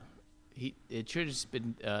yeah. It should have just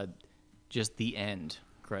been just the end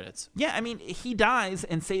credits. Yeah, I mean, he dies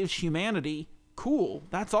and saves humanity. Cool,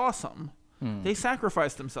 that's awesome. They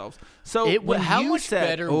sacrificed themselves. So how much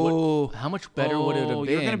better would it have been?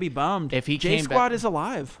 You're gonna be bummed if he J came Squad back? is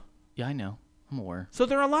alive. Yeah, I know. I'm aware. So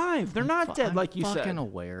they're alive. They're not dead, like you I'm said. fucking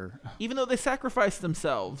aware. Even though they sacrificed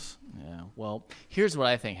themselves. Yeah. Well, here's what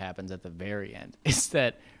I think happens at the very end: is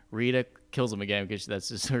that Rita kills him again because that's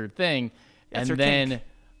just her thing, That's her and kink.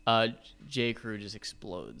 then J. Crew just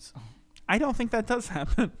explodes. I don't think that does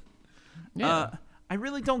happen. Yeah. I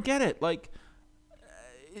really don't get it. Like,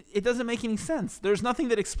 it doesn't make any sense. There's nothing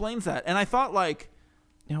that explains that. And I thought, like,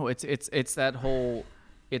 it's that whole,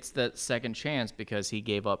 it's that second chance because he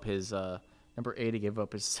gave up his number 8. He gave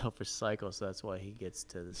up his selfish cycle, so that's why he gets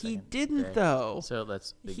to the second. he didn't day. though. So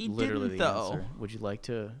that's He literally didn't, the though. answer. Would you like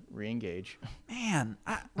to re-engage? Man,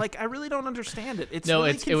 I really don't understand it. It's No,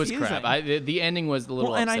 really it was confusing. crap. The ending was a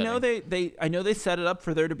little. Well, and I upsetting. know they set it up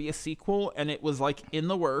for there to be a sequel, and it was like in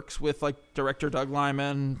the works with like director Doug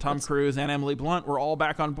Lyman, Tom Cruise, and Emily Blunt were all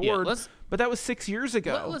back on board. let's- but that was 6 years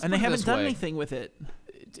ago, let's and they put it haven't this done way. anything with it.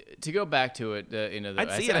 To go back to it, I'd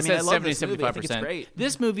see it. I I mean, said I love 70, this movie. I think it's 75%. great.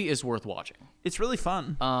 This movie is worth watching. It's really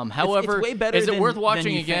fun. However, it's way better is it worth than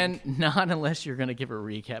watching you again? think. Not unless you're going to give a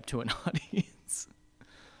recap to an audience.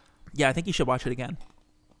 Yeah, I think you should watch it again.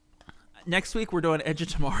 Next week we're doing Edge of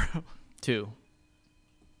Tomorrow. 2.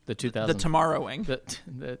 The 2000. The Tomorrowing. The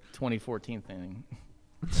 2014 thing.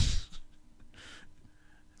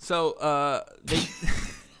 So they.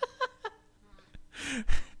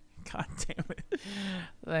 God damn it.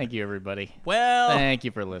 Thank you, everybody. Well. Thank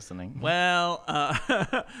you for listening. Well,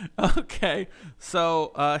 okay.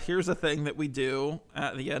 So here's a thing that we do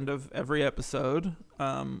at the end of every episode.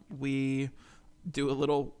 We do a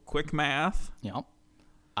little quick math. Yep.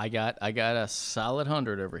 I got a solid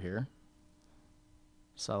 100 over here.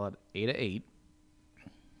 Solid 8 of 8.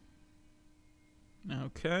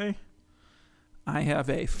 Okay. I have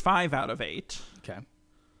a 5 out of 8. Okay.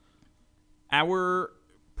 Our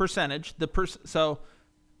percentage, so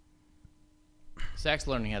Zach's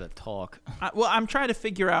learning how to talk. I'm trying to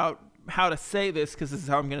figure out how to say this because this is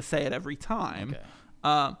how I'm going to say it every time.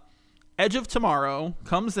 Okay. Edge of Tomorrow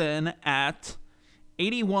comes in at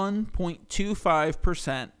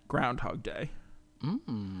 81.25% Groundhog Day.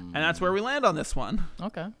 And that's where we land on this one.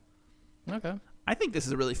 Okay. I think this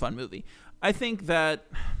is a really fun movie. I think that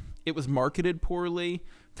it was marketed poorly,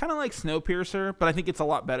 kind of like Snowpiercer, but I think it's a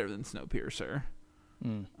lot better than Snowpiercer.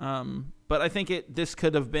 But I think this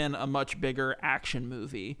could have been a much bigger action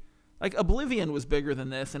movie. Like Oblivion was bigger than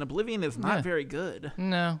this, and Oblivion is not very good.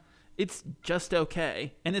 No. It's just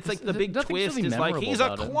okay. And it's like the big twist really is like, he's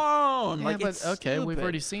a clone. Yeah, like, but it's okay, stupid. we've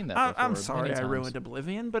already seen that before. I'm sorry many I times. ruined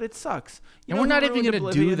Oblivion, but it sucks. And we're not even going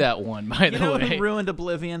to do that one, by the way. You know who ruined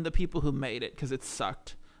Oblivion? The people who made it, because it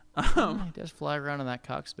sucked. He does fly around in that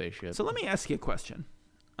cock spaceship. So let me ask you a question.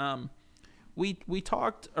 We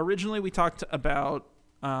talked about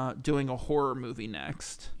doing a horror movie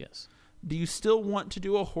next. Yes. Do you still want to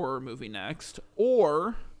do a horror movie next,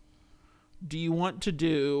 or do you want to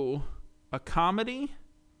do a comedy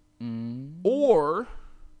or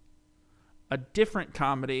a different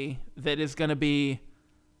comedy that is going to be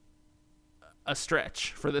a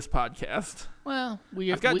stretch for this podcast? Well,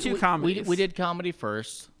 I've got two comedies. We did comedy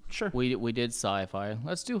first. Sure. We did sci-fi.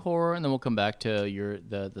 Let's do horror, and then we'll come back to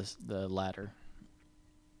the latter.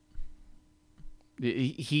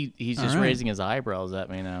 He's just raising his eyebrows at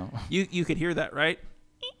me now. You could hear that, right?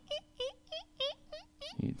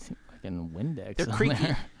 He's fucking Windex. They're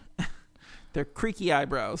creaky. They're creaky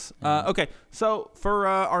eyebrows. Okay, so for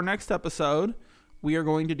our next episode, we are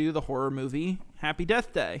going to do the horror movie Happy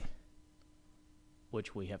Death Day,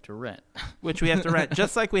 which we have to rent.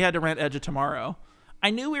 Just like we had to rent Edge of Tomorrow.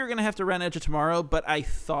 I knew we were going to have to rent Edge of Tomorrow, but I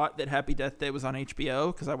thought that Happy Death Day was on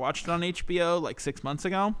HBO because I watched it on HBO like 6 months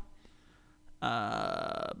ago.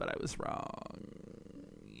 But I was wrong.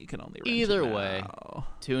 You can only rent Either it way, now.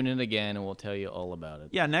 Tune in again and we'll tell you all about it.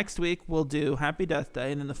 Yeah, next week we'll do Happy Death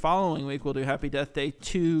Day, and then the following week we'll do Happy Death Day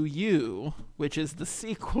 2 You, which is the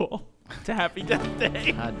sequel to Happy Death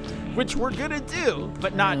Day, which we're going to do,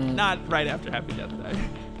 but not right after Happy Death Day.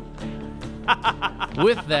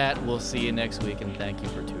 With that, we'll see you next week, and thank you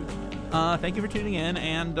for tuning in. Thank you for tuning in,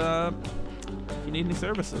 and if you need any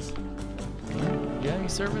services. You got any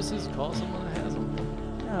services? Call someone that has them.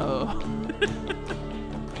 No.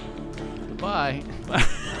 Goodbye.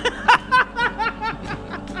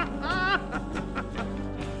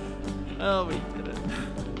 Oh, we